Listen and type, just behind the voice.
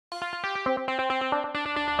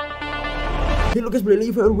Hello guys,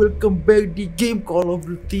 balik lagi, welcome back di game Call of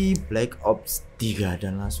Duty Black Ops 3.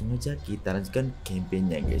 Dan langsung aja kita lanjutkan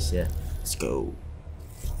campaignnya guys ya. Let's go.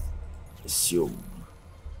 Assume.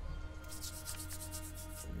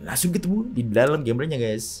 Langsung ketemu di dalam gameplaynya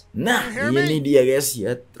guys. Nah ini dia guys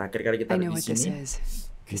ya, terakhir kali kita di sini.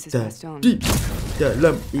 Kita di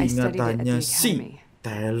dalam ingatannya si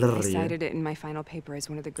Taylor ya. I cited it in my final paper as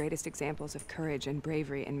one of the greatest examples of courage and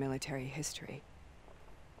bravery in military history.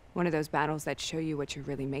 One of those battles that show you what you're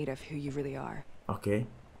really made of, who you really are. Okay.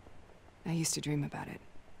 I used to dream about it.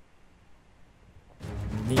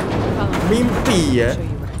 Mimpi ya.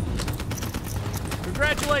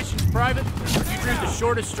 Congratulations, Private. You drew the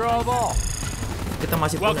shortest straw of all. Kita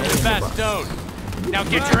masih punya Welcome to ini, Fast Pak. Stone. Now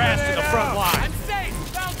get your ass to the front line. I'm safe.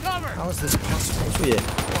 Found cover. How is this possible? Musuh ya.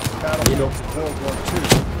 Battle of World War II.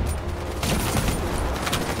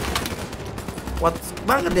 Kuat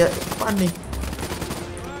banget ya, panik.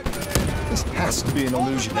 This has to be an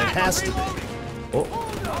illusion. It has to be. Oh.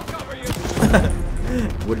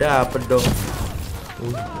 Gue dapet dong.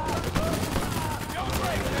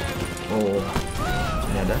 Oh.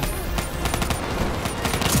 Ini ada.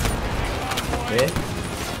 Oke.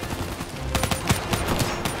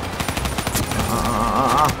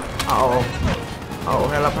 Help.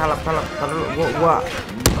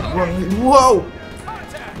 Gua wow.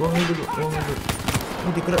 Gua dulu. Ini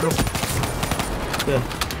digerak dong. Oke,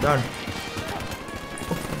 done.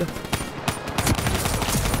 Oh, udah.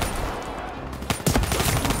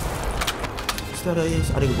 Ada ya,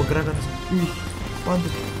 ada pergerakan.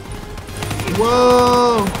 Mantap.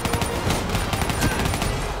 Wow.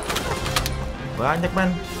 Banyak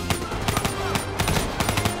man.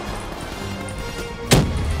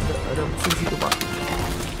 Ada musuh situ pak.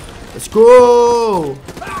 Let's go.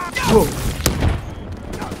 Go.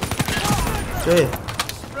 Oke.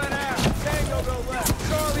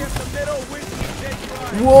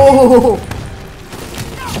 Wow.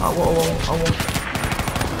 Awang.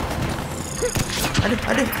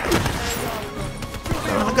 Ada.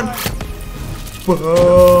 Kalahkan.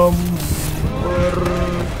 Bam.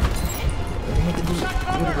 Ini di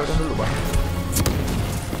belakang dulu, Pak.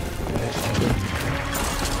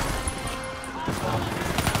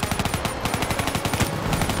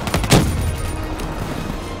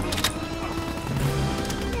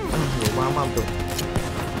 Mamam tuh.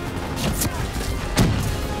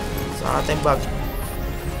 Salah tembak.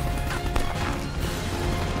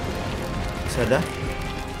 Sudah.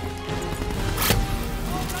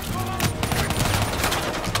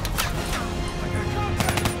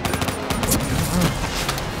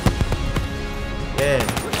 Oke.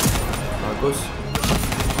 Bagus.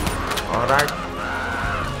 Alright.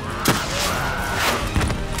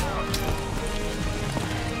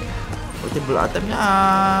 Timbul itemnya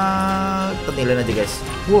penilaian aja guys.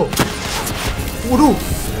 Wow. Waduh.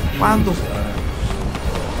 Mantap.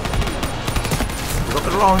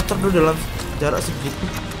 Rocket launcher dulu dalam jarak segitu.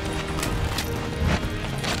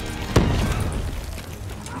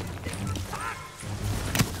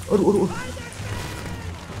 Aduh.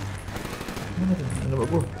 Mana tuh? Nembak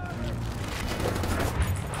gua.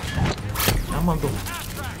 Aman tuh.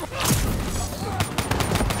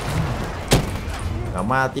 Gak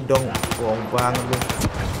mati dong, bohong banget lu.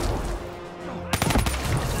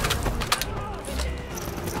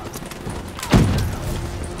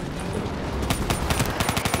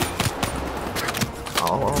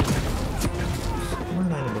 Oh.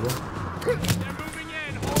 Mana ini bro?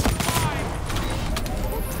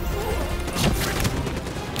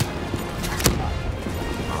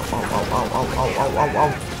 Au.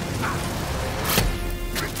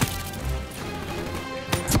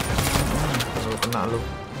 Kena lu.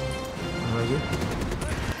 Mana lagi?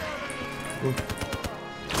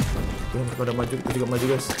 Mereka udah maju, kita juga maju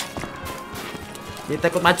guys. Kita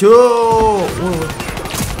ikut maju.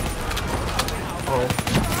 Oh.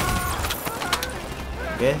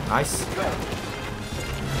 Oke, nice.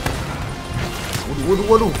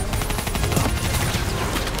 Waduh.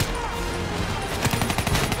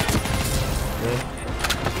 Oke.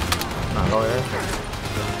 Nah, lo ya.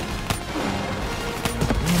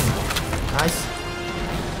 Nice.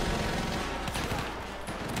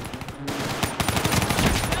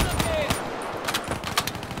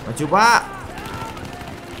 Maju pak.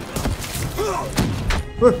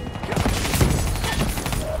 Gue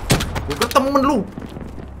ketemu lu.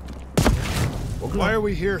 Why are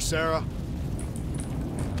we here, Sarah?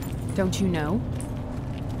 Don't you know?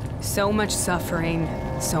 So much suffering,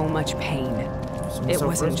 so much pain. It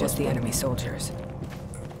wasn't just the enemy soldiers.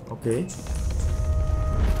 Okay.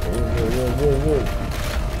 Whoa.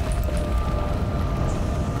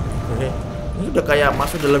 Okay. Ini udah kayak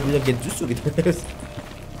masuk dalam dunia genjutsu gitu.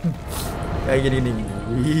 Kayak gini nih.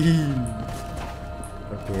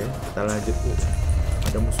 Oke, kita lanjut.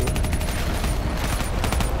 Ada musuh.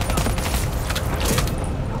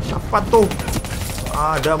 Apa tuh?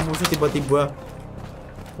 Ada musuh tiba-tiba.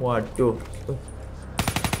 Waduh.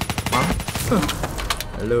 Mam.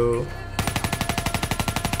 Halo.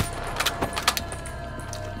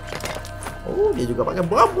 Oh, dia juga pakai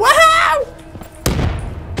bom. Wow.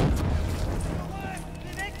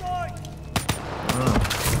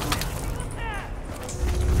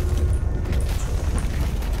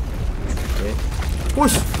 Oke.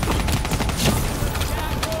 Push.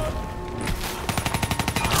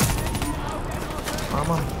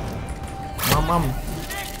 Mamam.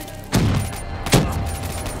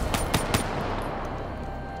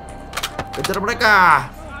 Kejar mereka.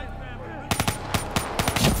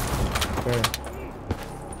 Oke.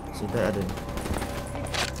 Sini ada nih.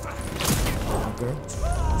 Oke.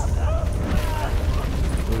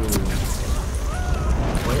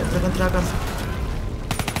 Banyak teriakan-teriakan.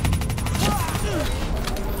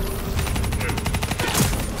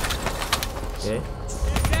 Oke.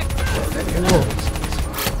 Wow.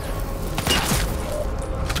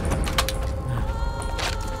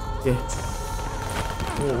 Oke.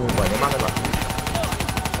 Banyak banget, Pak.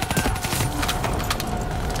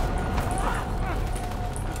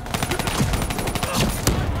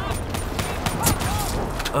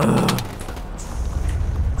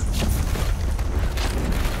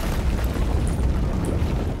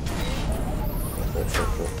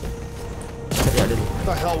 What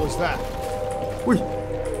the hell was that? Wih.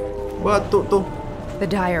 Batu tuh. The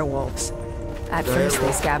dire wolves. At first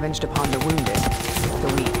they scavenged upon the wounded, the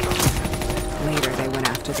weak. Later they went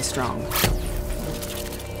after the strong.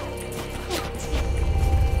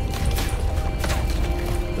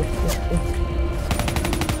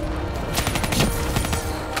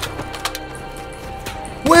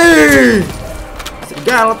 Wih,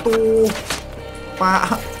 serigala tuh,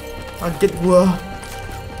 Pak. Kaget gua.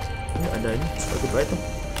 Ini ada ini, bagus tuh.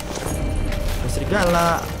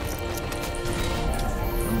 Serigala.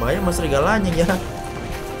 Bahaya mas serigalanya ya.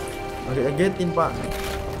 Kagetin, Pak.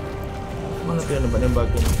 Mana tuh yang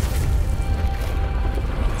nembak-nembakin?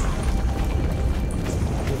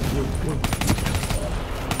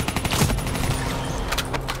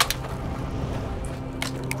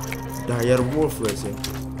 Dire wolf guys ya.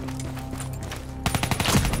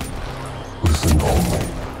 Listen only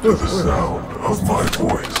to the sound of my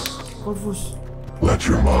voice. Wolfus. Let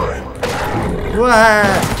your mind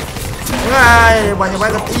Wah. Wah, banyak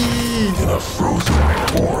banget. Ih. in a frozen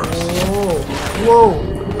forest. Oh. Wow.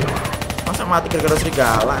 Masa mati gara-gara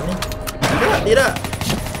serigala nih? Tidak.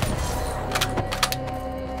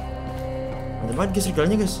 Banyak banget guys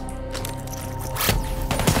serigalanya guys.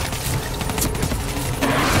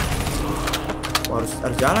 Harus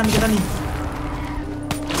jalan kita nih.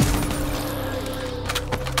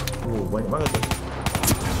 Banyak banget tuh.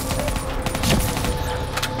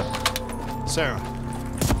 Sarah.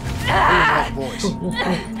 That voice.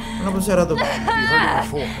 Kenapa Sarah tuh? You heard it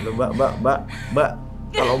before. Halo, Mbak.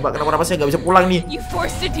 Kalau Mbak kenapa saya nggak bisa pulang nih? You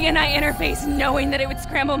forced a DNI interface knowing that it would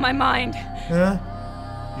scramble my mind. Hah?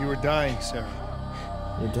 You were dying, Sarah.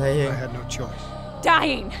 You're dying. I had no choice.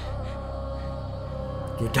 Dying.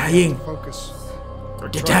 You're dying. Focus.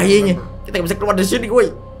 Kalau dia dying, kita nggak bisa keluar dari sini,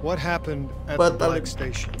 woi. What happened at the Batal. Black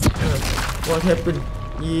Station? What happened?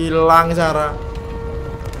 Hilang Sarah.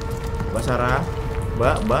 Mbak Sarah.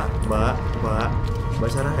 Mbak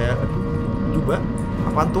Sarah ya. Aduh, coba.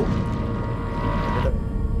 Apaan tuh?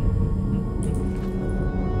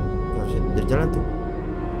 Harus dari jalan tuh.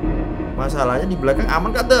 Masalahnya di belakang aman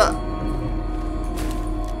kan tuh?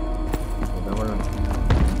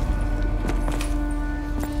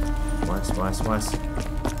 Mas.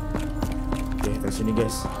 Oke, ke sini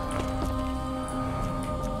guys.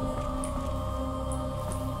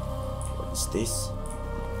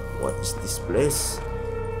 What is this place?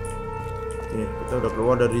 Oke, kita udah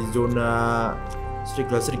keluar dari zona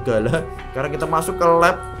serigala. Sekarang kita masuk ke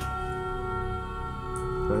lab.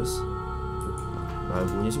 Guys.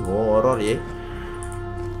 Lagunya sih horor ya.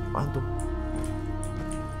 Apaan tuh?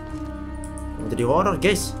 Jadi horor,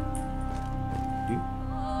 guys.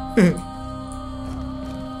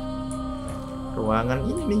 Ruangan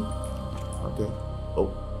ini nih. Oke.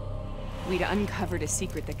 Oh. We'd uncovered a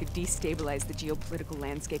secret that could destabilize the geopolitical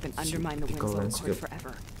landscape and undermine the Winslow Accord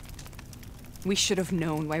forever. We should have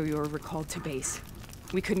known why we were recalled to base.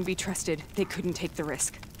 We couldn't be trusted. They couldn't take the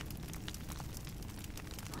risk.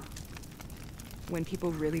 When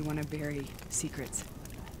people really want to bury secrets,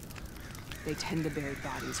 they tend to bury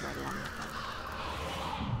bodies right along with them.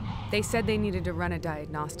 They said they needed to run a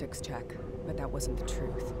diagnostics check, but that wasn't the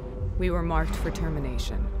truth. We were marked for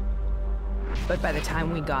termination. But by the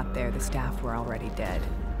time we got there, the staff were already dead.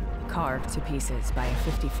 Carved to pieces by a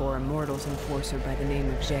 54 Immortals enforcer by the name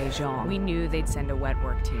of Jean. We knew they'd send a wet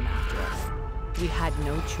work team after us. We had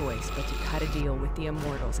no choice but to cut a deal with the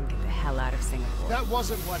Immortals and get the hell out of Singapore. That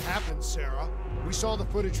wasn't what happened, Sarah. We saw the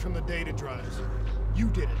footage from the data drives. You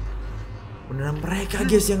did it. Beneran mereka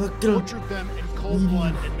guys yang nge-kill. Butchered them in cold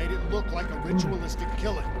blood and made it look like a ritualistic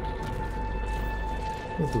killing.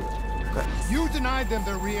 Itu. You denied them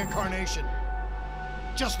their reincarnation.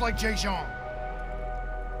 Just like Jean.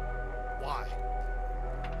 Why?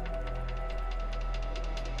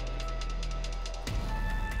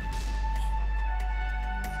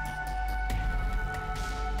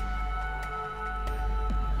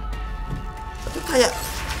 Itu kayak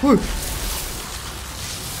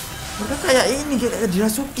mereka kayak ini kayak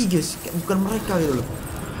dirasuki guys, kayak bukan mereka gitu loh.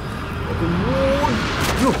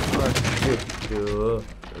 Aduh,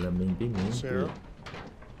 dalam mimpi.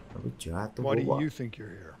 Tapi jatuh. Why do you think you're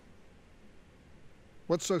here?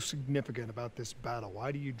 What's so significant about this battle? Why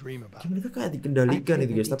do you dream about it? Mereka kayak dikendalikan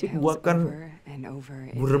itu guys, tapi gua kan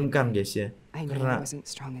burem kan guys ya, karena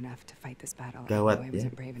gawat ya.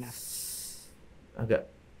 Agak.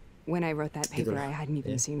 When I wrote that paper, I hadn't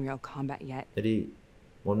even seen real combat yet. Jadi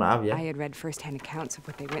mohon maaf ya. I had read first-hand accounts of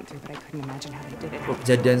what they went through, but I couldn't imagine how they did it.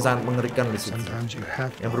 Kejadian sangat mengerikan di sini.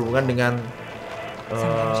 Yang berhubungan dengan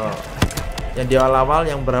yang di awal-awal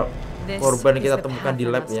yang korban kita temukan di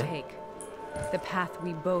lab ya. The path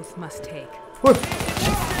we both must take.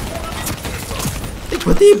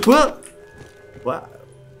 Tiba-tiba, Pak,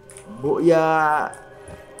 Bu ya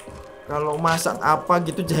kalau masak apa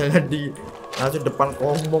gitu jangan di langsung depan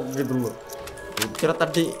komok gitu loh. Kira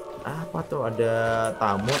tadi apa tuh ada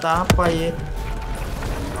tamu atau apa ya?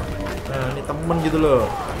 Nah ini temen gitu loh.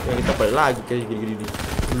 Ya kita balik lagi kayak gini-gini.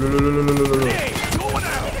 Lu.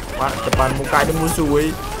 Pak depan muka ini musuh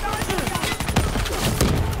weh.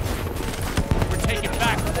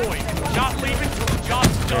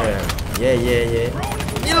 Yeah.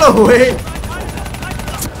 Ini loh weh.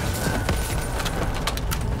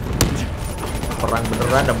 Perang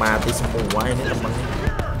beneran udah mati semua ini temennya.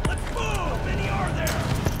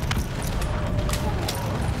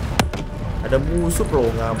 Ada musuh bro,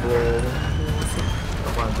 nggak bro. Musuh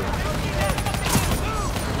apa tuh?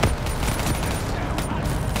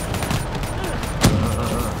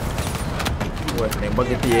 Wah nembak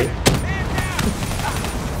gitu ya.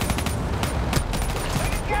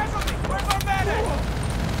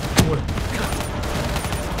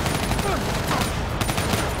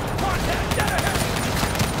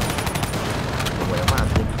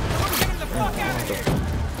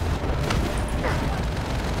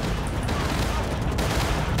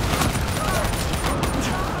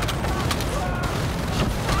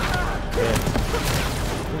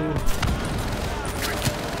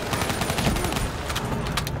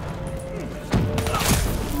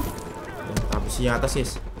 Yang atas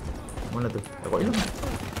guys, mana tuh? Kok hilang?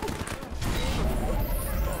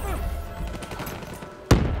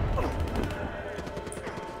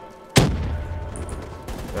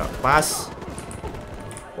 Gak pas.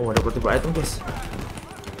 Oh ada multiple item guys.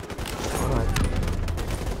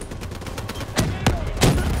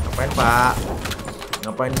 Ngapain Pak?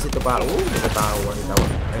 Ngapain di situ Pak? Ketahuan.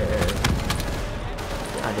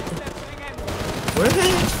 Ada tuh.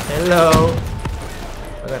 Hello.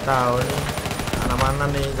 Gak tahu nih. Mana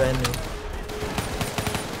nih kayak ini.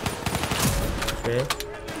 Oke.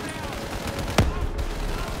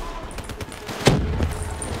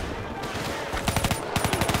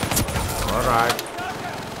 Alright.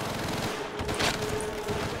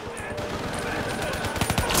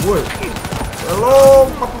 Woi. Halo,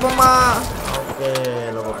 Papa Mama. Oke,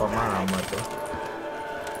 lo Papa Mama tuh.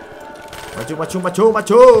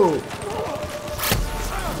 Maju.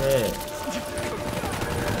 Oke.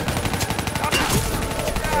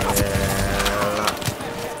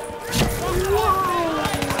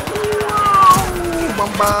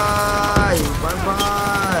 Bye.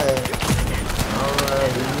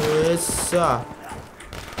 Alright, Indonesia.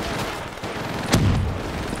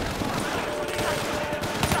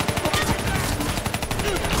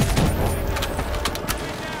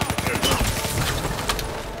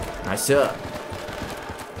 Nice.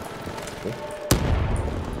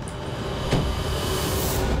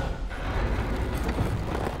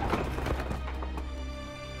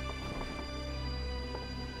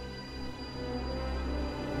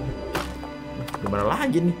 Gimana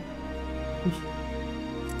lagi nih?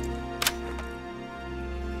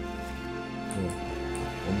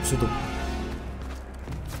 Musuh tuh.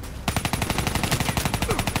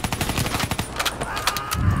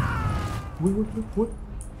 Woi.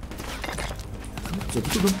 Jadi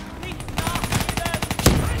itu dong.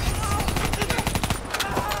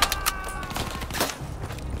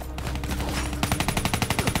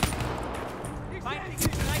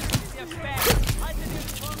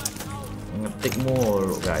 Ngetik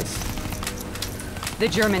mulu, guys. The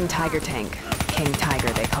German Tiger tank, King Tiger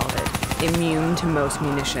they called it, immune to most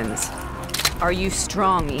munitions. Are you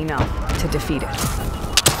strong enough to defeat it?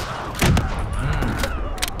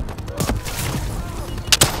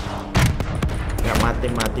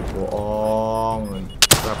 Nggak mati bohong.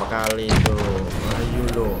 Berapa kali itu? Ayo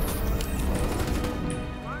lo.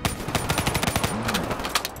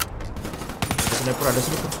 Sniper ada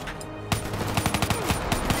sini tuh.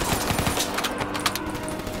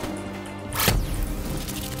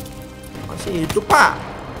 Masih hidup, Pak.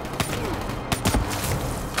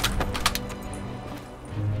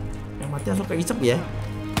 Yang mati langsung ke isep ya.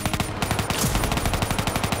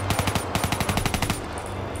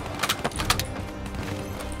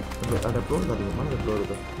 Ada peluru tadi, mana ada peluru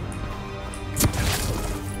tuh?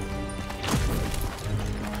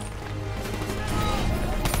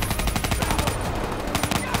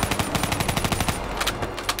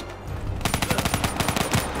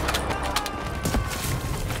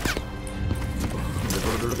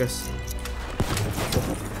 Dulu guys.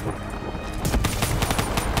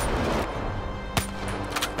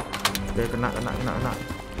 Oke, kena.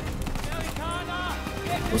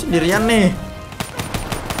 Gue sendirian nih.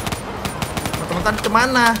 Teman-teman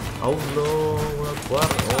kemana? Allah Akbar.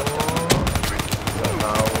 Oh, nggak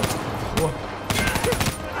tahu. Wah,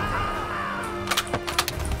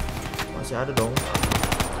 masih ada dong.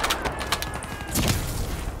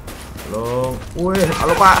 Halo, wih,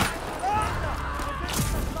 halo Pak.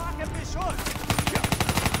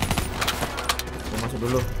 Masuk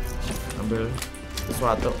dulu, ambil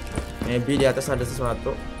sesuatu. Maybe di atas ada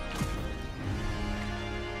sesuatu.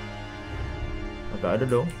 Agak ada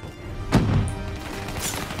dong.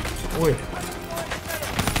 Wih.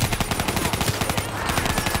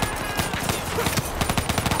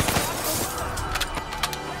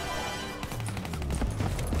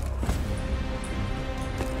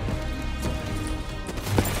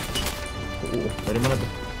 Dari mana tuh?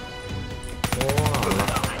 Oh, alah.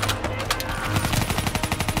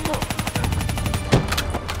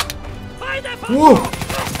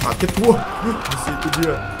 Kaget gua. Di situ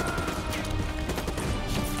dia.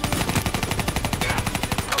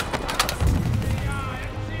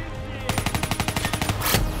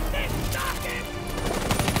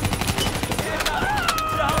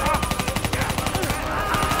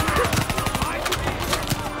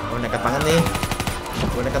 Nekat banget nih.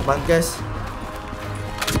 Gue nekat banget guys.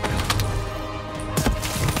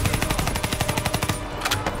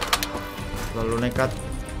 Lalu nekat.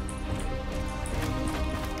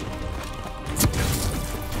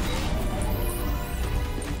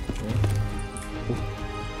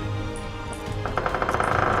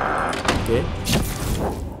 Oke.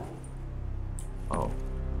 Oh.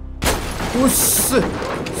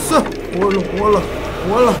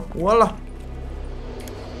 Walah.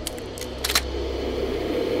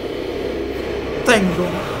 Tank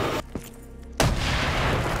dong.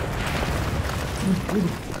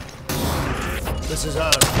 This is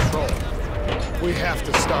out of control. We have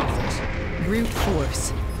to stop this. Brute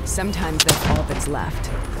force. Sometimes that's all that's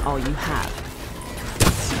left. All you have.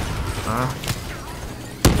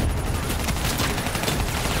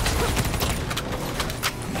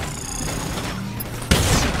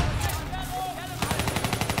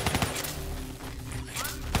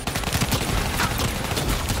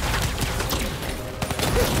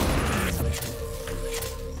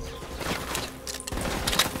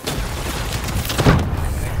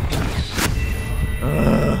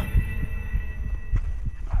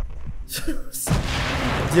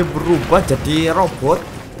 Dia berubah jadi robot.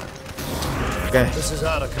 Oke. This is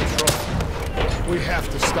out of control. We have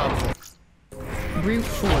to stop this. Brute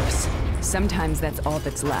force. Sometimes that's all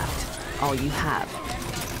that's left. All you have.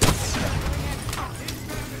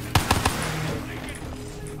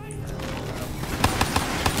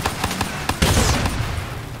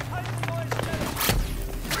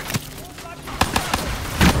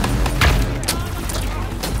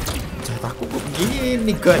 Aku kok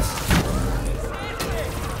begini guys.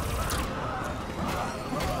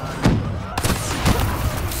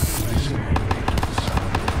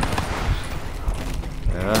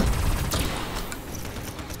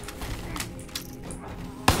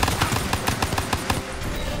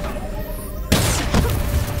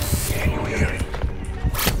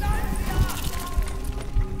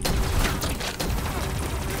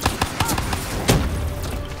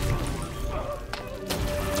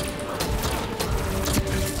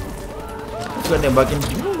 juga nembakin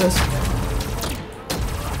dulu guys.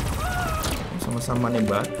 Sama-sama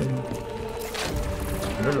nembakin.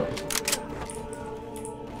 Bener loh.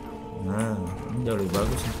 Nah, ini jauh lebih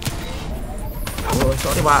bagus nih. Oh,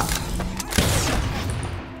 sorry pak.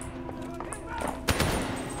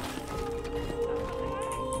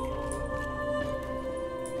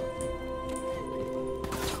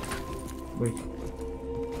 Wih.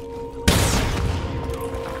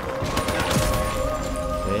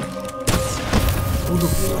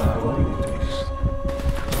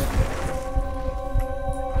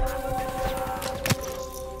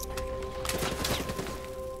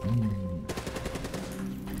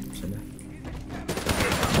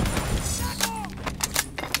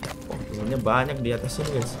 Banyak di atas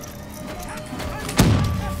sini guys.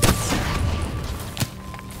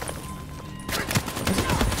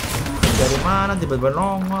 Dari mana tiba-tiba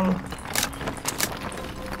nongol?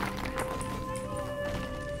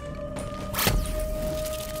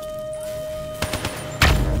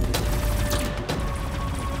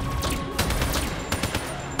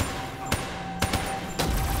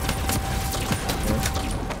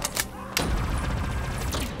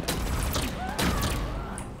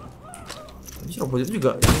 Robot itu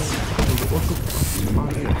juga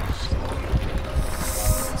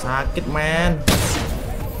sakit men.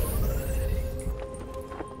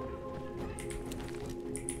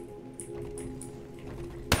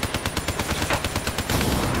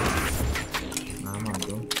 Nama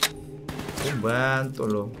tuh aku bantu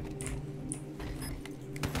loh.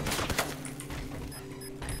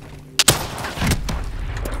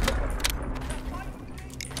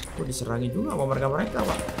 Aku diserangi juga sama mereka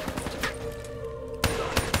pak.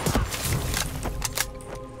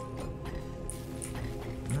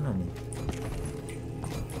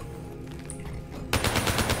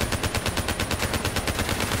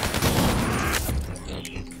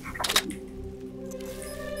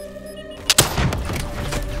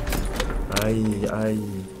 Ai.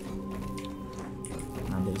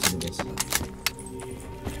 Nah dari sini guys.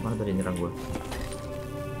 Mana tadi nyerang gua?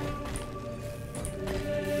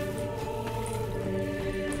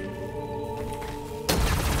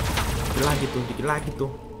 Dikit lagi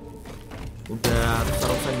tuh. Udah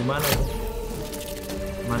rusak gimana tuh?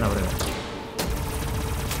 Mana mereka?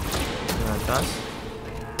 Di atas.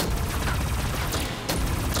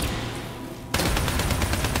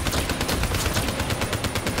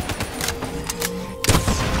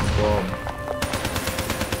 Bom.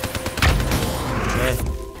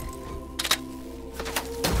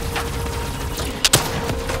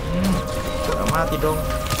 Udah mati dong.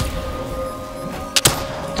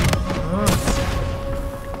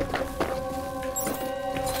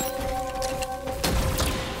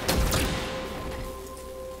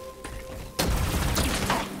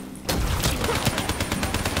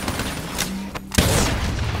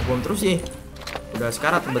 Bom terus sih. Udah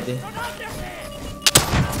sekarat berarti.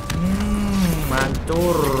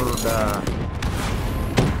 Hancur dah.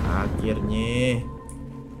 Akhirnya.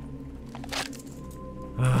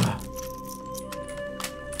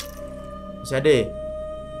 Bisa deh.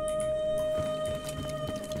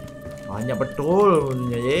 Banyak betul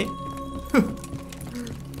punya ye.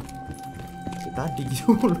 Tadi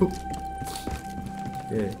dulu.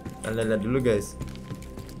 Oke, kita lihat dulu guys.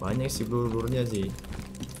 Banyak sih peluru-pelurunya sih.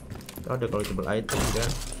 Ada kalau coba item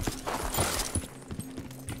kan.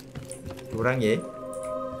 Kurang ya.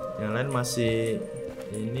 Yang lain masih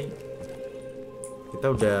ini.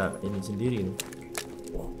 Kita udah ini sendiri.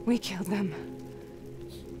 We killed them.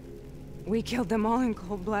 We killed them all in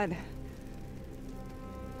cold blood.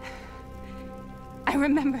 I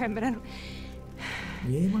remember it, but I don't.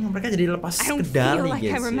 Ya emang mereka jadi lepas kendali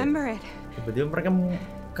like guys. I remember it. Tiba-tiba mereka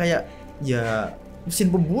kayak ya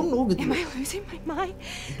mesin pembunuh gitu. Am I losing my mind?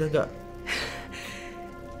 Udah gak.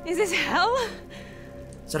 Is this hell?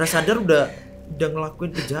 Sadar udah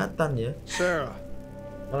ngelakuin kejahatan ya. Sarah.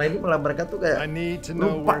 Malah mereka tuh kayak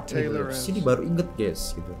lupa gitu. Sini baru inget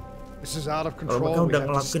guys gitu. Kalau mereka udah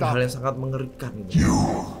ngelakuin hal yang sangat mengerikan gitu. You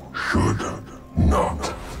should not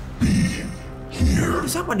be here.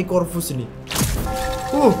 Siapa di Corvus ini?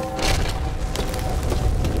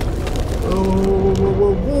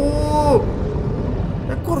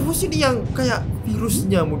 Corvus ini yang kayak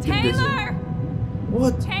virusnya mungkin guys.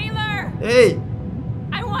 What? Taylor! Hey!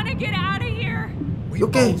 I want to get out of here. We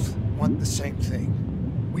Okay. both want the same thing.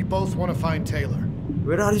 We both want to find Taylor.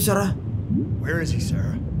 Where are you, Sarah? Where is he,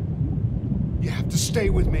 Sarah? You have to stay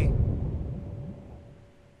with me.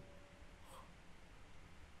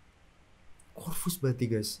 Corvus berarti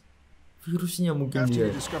guys. Virusnya mungkin After dia.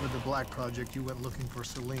 you discovered the Black Project, you went looking for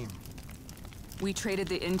Celine. We traded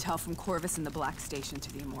the intel from Corvus and the Black Station to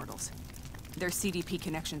the Immortals. Their CDP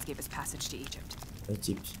connections gave us passage to Egypt.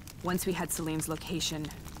 Egypt. Once we had Salim's location,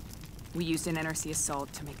 we used an NRC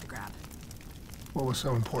assault to make the grab. What was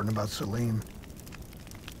so important about Salim? Ya,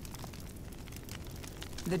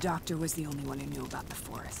 The doctor was the only one who knew about the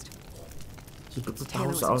forest. Kita tuh tahu Taylor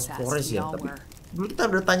was soal obsessed. forest We ya, all tapi were. dulu kita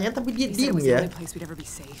udah tanya tapi dia He said it diem was the ya. only place we'd ever be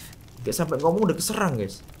safe. Gak sampai ngomong udah keserang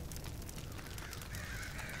guys.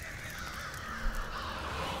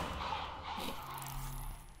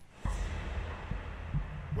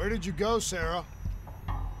 Where did you go, Sarah?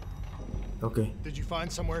 Oke. Did you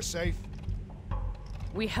find somewhere safe?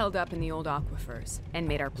 We held up in the old aquifers and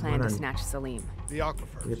made our plan to Gimana nih? snatch Salim. The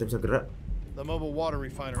aquifers. Kita bisa gerak. The mobile water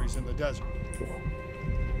refineries in the desert.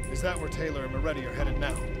 Is that where Taylor and Moretti are headed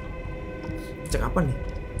now? Cek apa nih?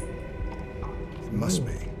 It must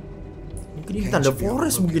be. Mungkin ini tanda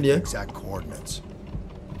forest mungkin ya. Exact coordinates.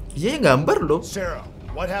 Dia yang gambar loh. Sarah,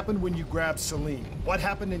 what happened when you grabbed Salim? What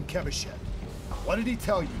happened in Kebishet? What did he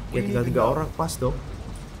tell you? Ya tinggal 3 orang pas dong.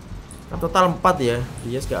 Kan total 4 ya.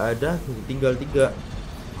 Diaz gak ada, tinggal 3.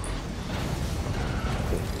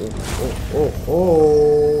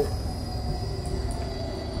 Oh.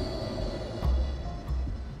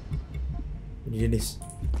 Ini Dennis.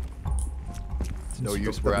 No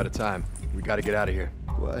use, we're out of time. We gotta get out of here.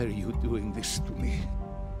 Why are you doing this to me?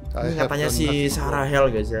 Ini katanya si Sarah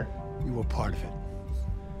Hell guys ya. You were part of it.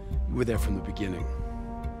 You were there from the beginning.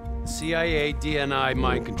 CIA DNI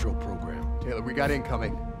mind control program. Taylor, we got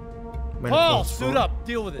incoming. Paul, suit up.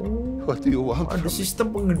 Deal with it. What do you want Ada from me?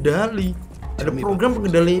 sistem pengendali. Ada program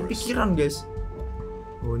pengendali pikiran guys.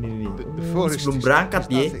 Oh ini nih. Sebelum berangkat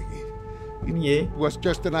ya. Ini ya. It was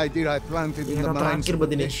just an idea I planted in the Ingatan minds terakhir of buat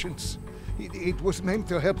the ini. nations. It was meant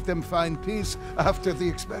to help them find peace after the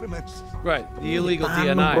experiments. Right, the illegal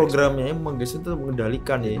Tanam DNI. programnya emang guys itu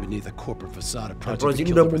mengendalikan ya. Beneath the corporate facade of Nah, Project project ini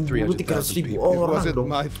killed udah over memburu 300,000 300.000 people. It orang wasn't dong.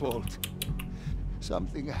 my fault.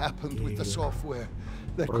 Something happened with the software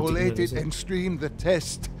that Project collated Indonesia. and streamed the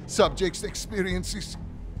test subjects' experiences.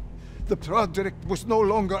 The project was no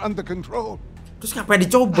longer under control. Terus ngapain I was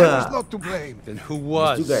dicoba? not to blame. Then who Terus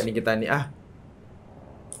was? juga nih kita nih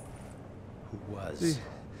Who was?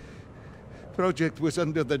 The project was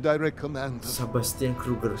under the direct command of Sebastian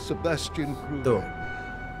Kruger Sebastian tuh Kruger,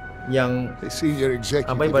 yang a senior apa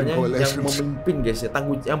executive in ibaratnya yang coalitions. memimpin guys ya,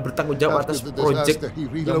 yang bertanggung jawab After atas the project disaster, he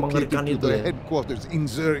yang mengerikan relocated to itu the ya. headquarters in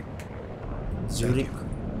Zurich. Zurich.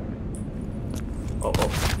 Oh.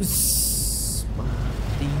 Uss,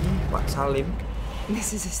 mati Pak Salim.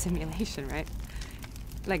 This is a simulation, right?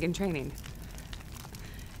 Like in training.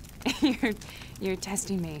 You're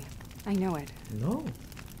testing me. I know it. No,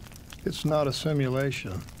 It's not a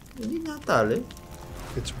simulation. ini nyata le.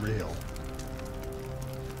 It's real.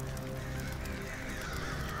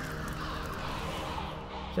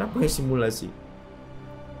 Siapa yang simulasi?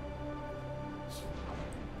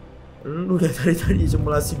 Lu ya tadi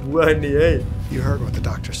simulasi gua nih, hey. You heard what the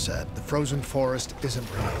doctor said. The frozen forest isn't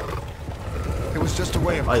real. It was just a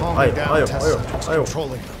way of Ayo, calming down ayo, test ayo, subjects, ayo.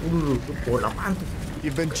 controlling them. Lu pohon apaan tuh?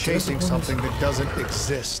 You've been chasing something that doesn't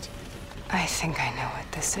exist. I think I know what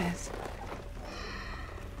this is.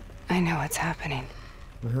 I know what's happening.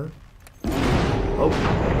 Oh,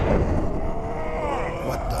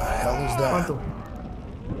 What the hell is apaan that? tuh?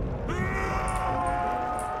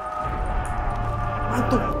 Apaan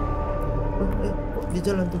tuh? Kok di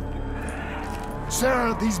jalan tuh?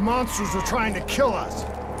 Sarah, these monsters are trying to kill us.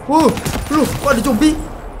 Lu, kok ada zombie?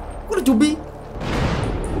 Kok ada zombie?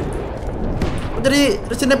 Kok jadi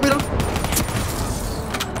Resident Evil?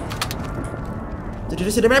 Jadi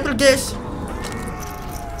Resident Evil, guys.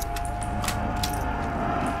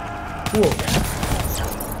 Wow.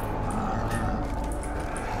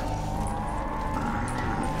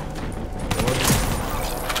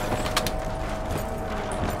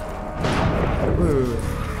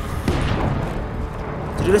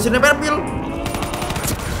 Jadi Resident Evil.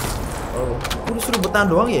 Oh, aku disuruh bertahan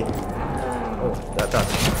doang ya? Oh, di atas.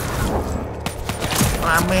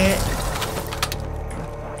 Rame.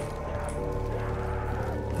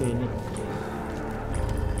 Oke, ini.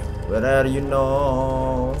 Where are you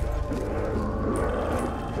now?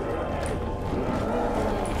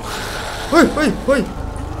 Woi.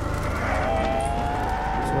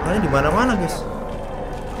 Suaranya di mana-mana, guys.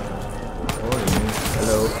 Oh, ini.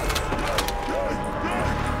 Halo.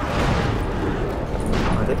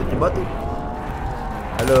 Ada tuh batu.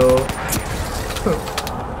 Halo.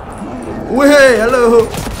 Weh, halo.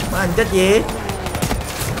 Manjat ye.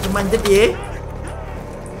 Manjat ye.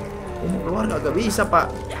 Ini keluar nggak bisa, Pak.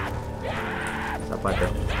 Siapa tuh?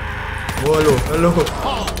 Halo.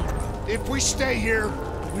 If we stay here,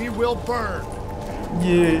 we will burn.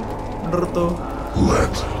 Ye, bener tuh.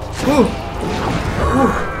 Let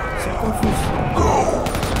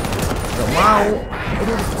Gak mau.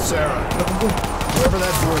 Sarah, whoever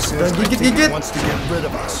that voice is, I think it wants to get rid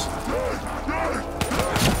of us.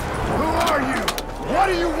 Who are you? What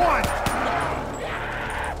do you want?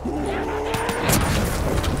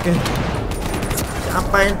 Oke.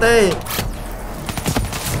 Siapa ente?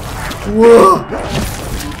 Wah.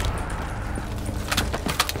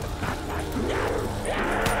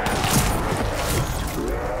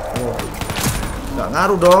 Gak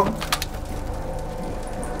ngaruh dong.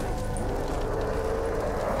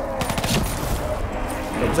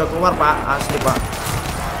 Gak bisa keluar pak, asli pak.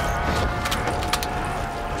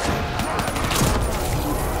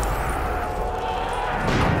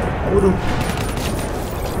 Waduh.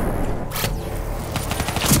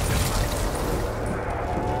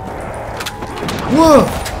 Wah,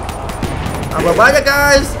 apa banyak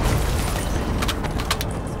guys?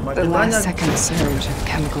 The last second surge of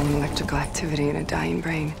chemical and electrical activity in a dying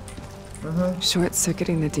brain.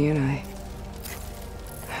 Short-circuiting the DNA.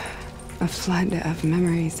 A flood of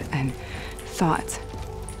memories and thoughts.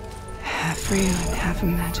 Half real and half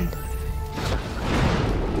imagined.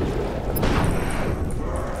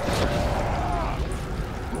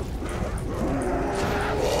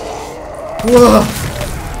 Wah,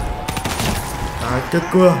 kaget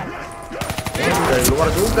gua. Dari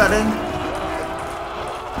luar juga deh.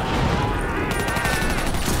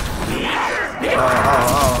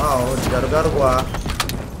 Garu-garu gua.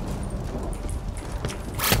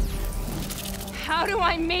 How do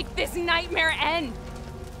I make this nightmare end?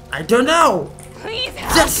 I don't know. Please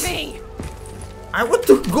help me. I want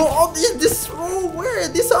to go out in this room.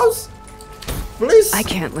 Where? This house? Please. I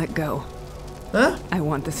can't let go. Huh? I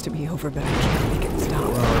want this to be over, but I can't make it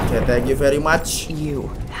stop. Okay, thank you very much.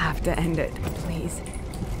 You have to end it, please.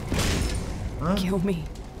 Huh? Kill me.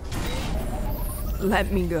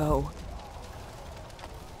 Let me go.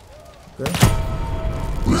 Okay.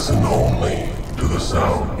 Listen only to the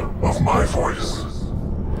sound of my voice.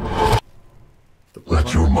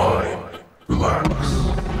 Let your mind relax.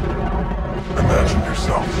 Imagine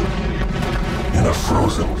yourself in a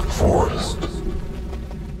frozen forest.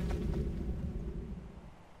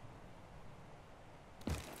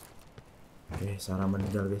 Oke, Sarah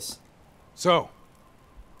meninggal, guys. So,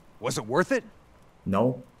 was it worth it?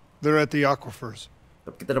 No. They're at the aquifers.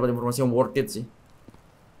 Tapi kita dapat informasi yang worth it sih.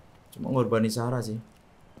 Cuma ngorbanin Sarah sih.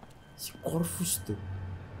 Si Corvus tuh.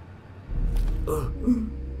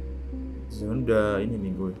 Jangan udah ini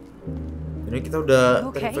nih gue. Ini kita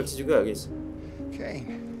udah terinfeksi juga, guys.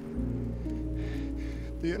 Kane.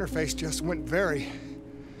 The interface just went very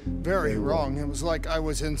wrong. It was like I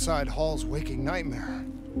was inside Hall's waking nightmare.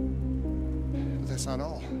 But that's not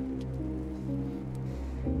all.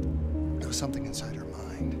 There was something inside her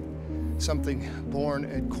mind. Something born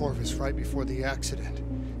at Corvus right before the accident.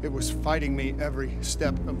 It was fighting me every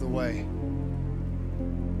step of the way.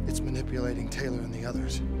 It's manipulating Taylor and the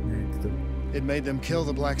others. It made them kill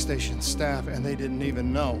the Black Station staff and they didn't even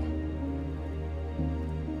know.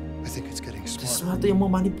 I think it's getting smarter. Sesuatu yang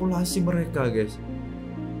memanipulasi mereka, guys.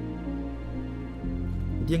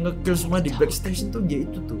 Dia nge-kill semua di Black Station tuh dia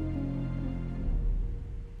itu tuh.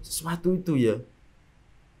 Sesuatu itu ya.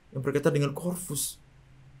 Yang berkaitan dengan Corvus.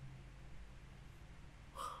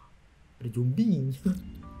 Ada zombie.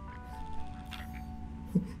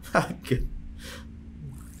 Kaget.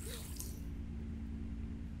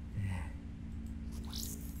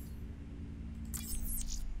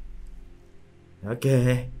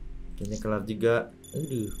 Oke. Kayaknya kelar juga.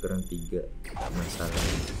 Aduh, kurang 3. Masalah.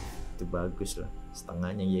 Itu bagus lah.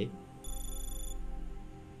 Setengahnya ya.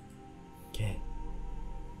 Oke.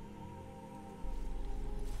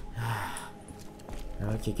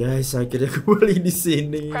 Oke guys, akhirnya kembali di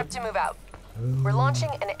sini. Prep to move out. We're launching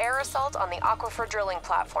an air assault on the aquifer drilling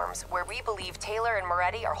platforms where we believe Taylor and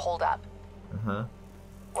Moretti are holed up.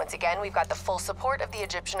 Once again, we've got the full support of the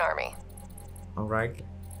Egyptian army. Alright.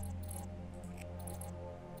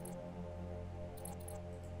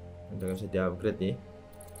 Udah bisa di-upgrade ya.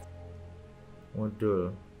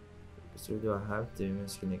 Modul. So do I have to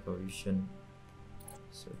mechanical vision?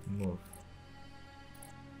 So move.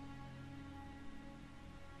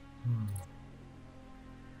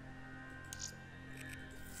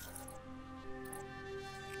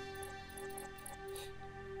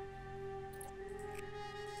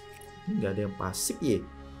 Nggak ada yang pasif ya.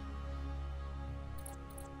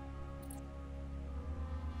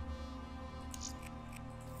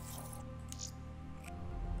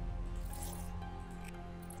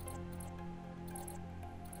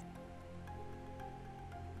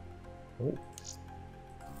 Oh.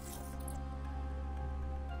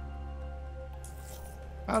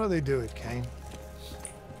 How do they do it, Kane?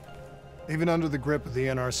 Even under the grip of the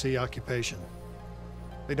NRC occupation,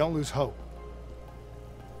 they don't lose hope.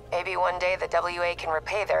 Maybe one day the WA can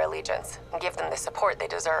repay their allegiance and give them the support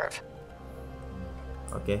they deserve.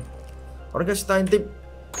 Oke. Orang kasih tahu tip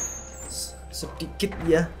sedikit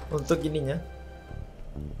ya untuk ininya.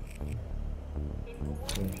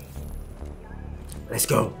 Let's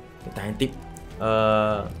go. Kita intip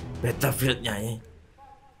Battlefield-nya ya.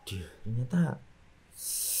 Ternyata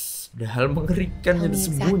ada hal mengerikan yang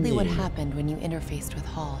sembunyi.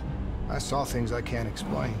 I saw things I can't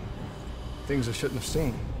explain. Things I shouldn't have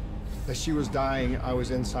seen. As she was dying, I was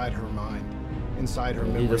inside her mind, inside her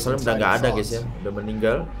memories, inside her thoughts. Udah nggak ada guys ya, udah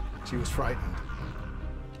meninggal. She was frightened.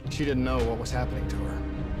 She didn't know what was happening to her.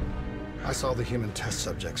 I saw the human test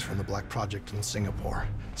subjects from the Black Project in Singapore.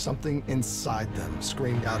 Something inside them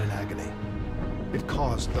screamed out in agony. It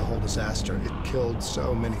caused the whole disaster. It killed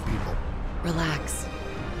so many people. Relax.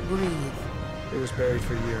 Breathe. It was buried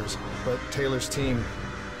for years, but Taylor's team,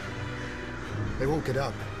 they woke it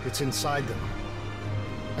up. It's inside them.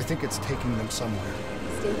 I think it's taking them somewhere.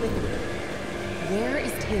 Stay with me. Where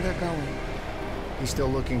is Taylor going? He's still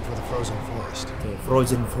looking for the frozen forest. Okay,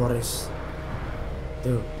 frozen forest.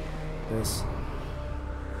 Tuh, guys.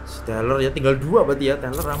 Si Taylor ya tinggal 2 berarti ya,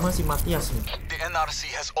 Taylor sama si Matias nih. The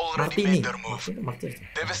NRC has already made their move.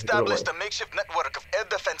 They've established a makeshift network of air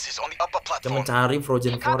defenses on the upper platform. Mencari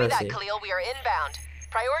frozen forest ya. Khalil, we are inbound.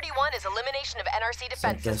 Priority 1 is elimination of NRC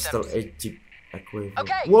defense systems.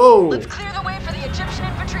 Wow. Let's clear the way for the Egyptian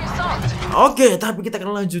infantry assault. Oke, tapi kita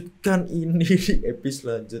akan lanjutkan ini di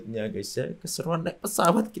episode selanjutnya guys ya. Keseruan naik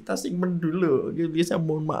pesawat kita simpen dulu. Oke, bisa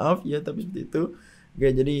mohon maaf ya tapi seperti itu. Oke,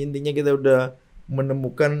 jadi intinya kita udah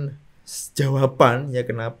menemukan jawaban ya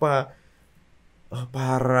kenapa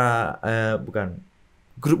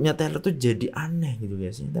grupnya Taylor tuh jadi aneh gitu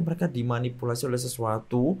guys. Ternyata mereka dimanipulasi oleh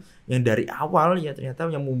sesuatu yang dari awal ya ternyata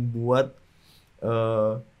yang membuat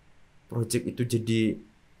project itu jadi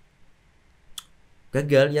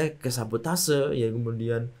gagal ya, kesabotase ya,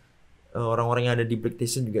 kemudian orang-orang yang ada di Black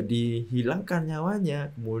Station juga dihilangkan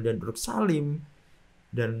nyawanya, kemudian Salim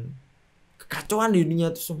dan kekacauan di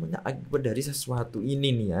dunia itu semuanya akibat dari sesuatu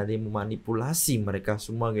ini nih, ada yang memanipulasi mereka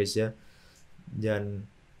semua guys ya. Dan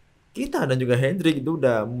kita dan juga Hendrick itu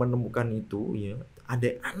udah menemukan itu ya,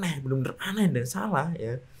 ada yang aneh, benar-benar aneh dan salah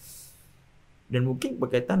ya, dan mungkin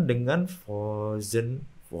berkaitan dengan Frozen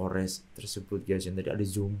Forest tersebut guys, yang tadi ada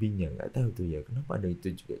zombinya, nggak tahu tuh ya kenapa ada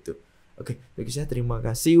itu juga tuh. Oke, bagi saya terima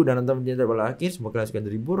kasih udah nonton video sampai akhir, semoga kalian suka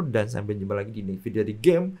terhibur dan sampai jumpa lagi di video di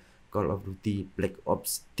game Call of Duty Black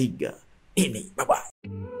Ops 3 ini. Bye bye.